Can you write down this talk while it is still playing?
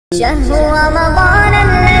شهر رمضان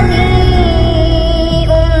الذي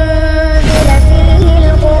أنزل فيه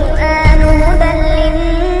القرآن هدى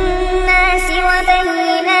للناس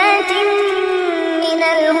وبينات من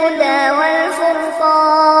الهدى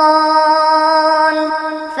والفرقان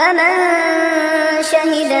فمن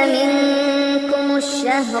شهد منكم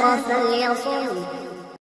الشهر فليصم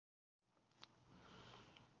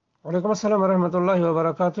عليكم السلام ورحمة الله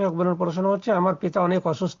وبركاته। একজনের প্রশ্ন হচ্ছে, আমার পিতা অনেক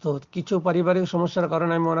অসুস্থ, কিছু পারিবারিক সমস্যার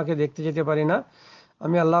কারণে আমি ওনাকে দেখতে যেতে পারি না।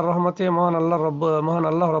 আমি আল্লাহর রহমতে মহান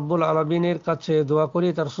আল্লাহ রব্বুল আলামিনের কাছে দোয়া করি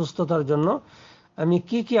তার সুস্থতার জন্য। আমি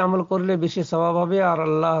কি আমল করলে বেশি সওয়াব হবে, আর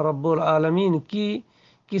আল্লাহ রব্বুল আলামিন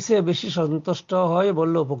কিসে বেশি সন্তুষ্ট হয়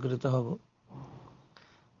বললে উপকৃত হব?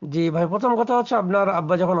 জি ভাই, প্রথম কথা হচ্ছে, আপনার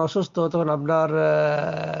আব্বা যখন অসুস্থ তখন আপনার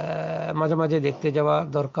মাঝে মাঝে দেখতে যাওয়া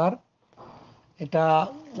দরকার। এটা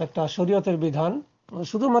একটা শরীয়তের বিধান।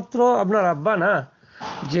 শুধুমাত্র আপনার আব্বা না,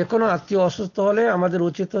 যে কোনো আত্মীয় অসুস্থ হলে আমাদের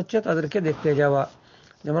উচিত হচ্ছে তাদেরকে দেখতে যাওয়া।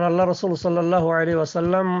 যেমন আল্লাহ রাসূল সাল্লাল্লাহু আলাইহি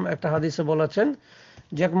ওয়াসাল্লাম একটা হাদিসে বলেছেন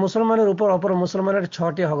যে এক মুসলমানের উপর অপর মুসলমানের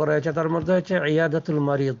 6টি হক রয়েছে, তার মধ্যে হচ্ছে ইয়াদাতুল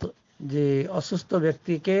মারিদ, যে অসুস্থ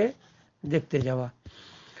ব্যক্তিকে দেখতে যাওয়া।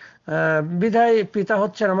 বিধায় পিতা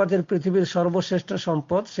হচ্ছেন আমাদের পৃথিবীর সর্বশ্রেষ্ঠ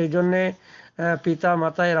সম্পদ। সেই জন্যে পিতা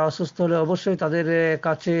মাতা এরা অসুস্থ হলে অবশ্যই তাদের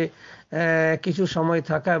কাছে কিছু সময়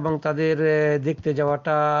থাকা এবং তাদের দেখতে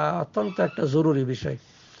যাওয়াটা অত্যন্ত একটা জরুরি বিষয়।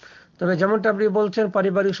 তবে যেমনটা আপনি বলছেন,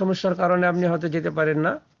 পারিবারিক সমস্যার কারণে আপনি হয়তো যেতে পারেন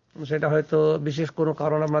না, সেটা হয়তো বিশেষ কোনো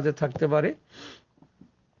কারণ আপনাদের থাকতে পারে।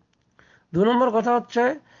 2 নম্বর কথা হচ্ছে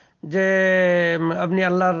যে আপনি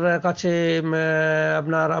আল্লাহর কাছে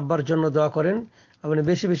আপনার আব্বার জন্য দোয়া করেন, আপনি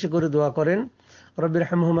বেশি বেশি করে দোয়া করেন।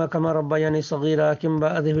 রব্বিরহামহুমা কামা রাব্বায়ানি সগীরা, কিংবা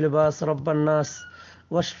আযহিবিল বাস রব্বান নাস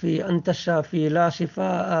ওয়াশফি আনতা শাফি লা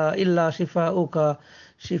শিফাআ ইল্লা শিফাউকা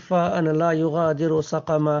শিফাআন লা ইউগাদিরু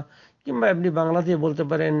সাকামা। কিংবা আপনি বাংলা দিয়ে বলতে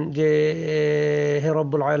পারেন যে হে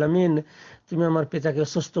রব্বুল আলামিন, তুমি আমার পিতাকে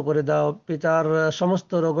সুস্থ করে দাও, পিতার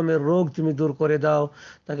সমস্ত রকমের রোগ তুমি দূর করে দাও,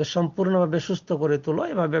 তাকে সম্পূর্ণভাবে সুস্থ করে তোলো।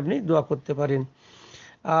 এভাবে আপনি দোয়া করতে পারেন।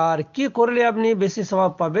 আর কি করলে আপনি বেশি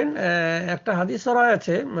সওয়াব পাবেন, একটা হাদিস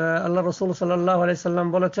রয়েছে, আল্লাহ রাসূল সাল্লাল্লাহু আলাইহি সাল্লাম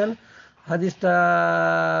বলেছেন, হাদিসটা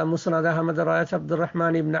মুসনাদ আহমদে রয়েছে, আব্দুর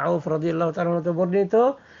রহমান ইবনে আউফ রাদিয়াল্লাহু তাআলা হতে বর্ণিত।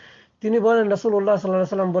 তিনি বলেন, রাসূলুল্লাহ সাল্লাল্লাহু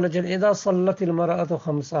আলাইহি সাল্লাম বলেছেন, ইযা সাল্লাতিল মারআতু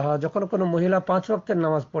খামসাহা, যখন কোনো মহিলা 5 ওয়াক্তের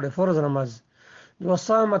নামাজ পড়ে, ফরজ নামাজ,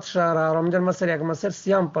 ওয়াসামাত শাহরা, রমজান মাসের 1 মাসের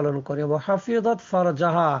সিয়াম পালন করে, ওয়া হাফিযাত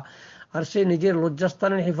ফারজাহা, আর সে নিজের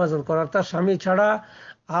লজ্জাস্থানের হেফাজত করে, অর্থাৎ স্বামী ছাড়া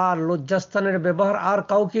আর লজ্জাস্থানের ব্যবহার আর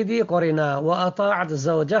কাউকে দিয়ে করে না, ওয়া আতাআত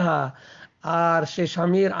যাওজাহা, আর সে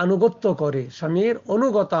স্বামীর আনুগত্য করে, স্বামীর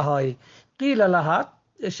অনুগতা হয়, কিলা লাহা,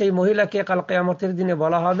 সেই মহিলাকে কাল কিয়ামতের দিনে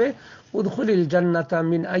বলা হবে, উদখুলিল জান্নাতা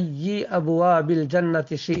মিন আইয়ি আবওয়াবিল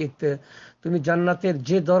জান্নাতি শি'ত, তুমি জান্নাতের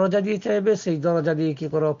যে দরজা দিয়ে চাইবে সেই দরজা দিয়ে কি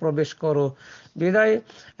করো, প্রবেশ করো। বিদায়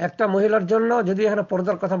একটা মহিলার জন্য, যদি এখানে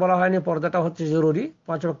পর্দার কথা বলা হয়নি, পর্দাটা হচ্ছে জরুরি,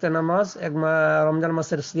 5 ওয়াক্তের নামাজ, রমজান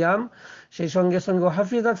মাসের সিয়াম, সেই সঙ্গে সঙ্গে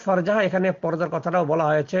হাফিজাত ফারজাহা, এখানে পর্দার কথাটাও বলা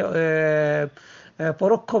হয়েছে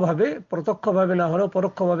পরোক্ষভাবে, প্রত্যক্ষভাবে না হলেও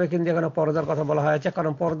পরোক্ষভাবে কিন্তু এখানে পর্দার কথা বলা হয়েছে,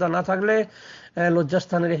 কারণ পর্দা না থাকলে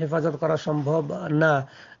লজ্জাস্থানের হেফাজত করা সম্ভব না।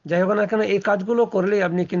 যাই হোক না কেন, এই কাজগুলো করলেই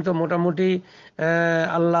আপনি কিন্তু মোটামুটি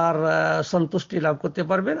আল্লাহর সন্তুষ্টি লাভ করতে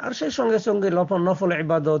পারবেন। আর সেই সঙ্গে সঙ্গে নফল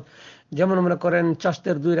ইবাদত, যেমন মনে করেন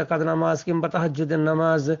চাষতের 2 রাকাত নামাজ, কিংবা তাহাজ্জুদের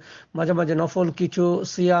নামাজ, মাঝে মাঝে নফল কিছু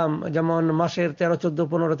সিয়াম, যেমন মাসের 13, 14,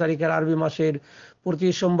 15 তারিখের আরবি মাসের প্রতি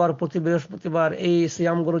সোমবার, প্রতি বৃহস্পতিবার, এই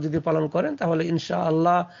সিয়ামগুলো যদি পালন করেন, তাহলে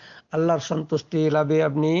ইনশাআল্লাহ আল্লাহর সন্তুষ্টি লাভে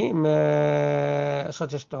আপনি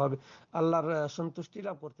সচেষ্ট হবে, আল্লাহর সন্তুষ্টি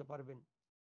লাভ করতে পারবেন।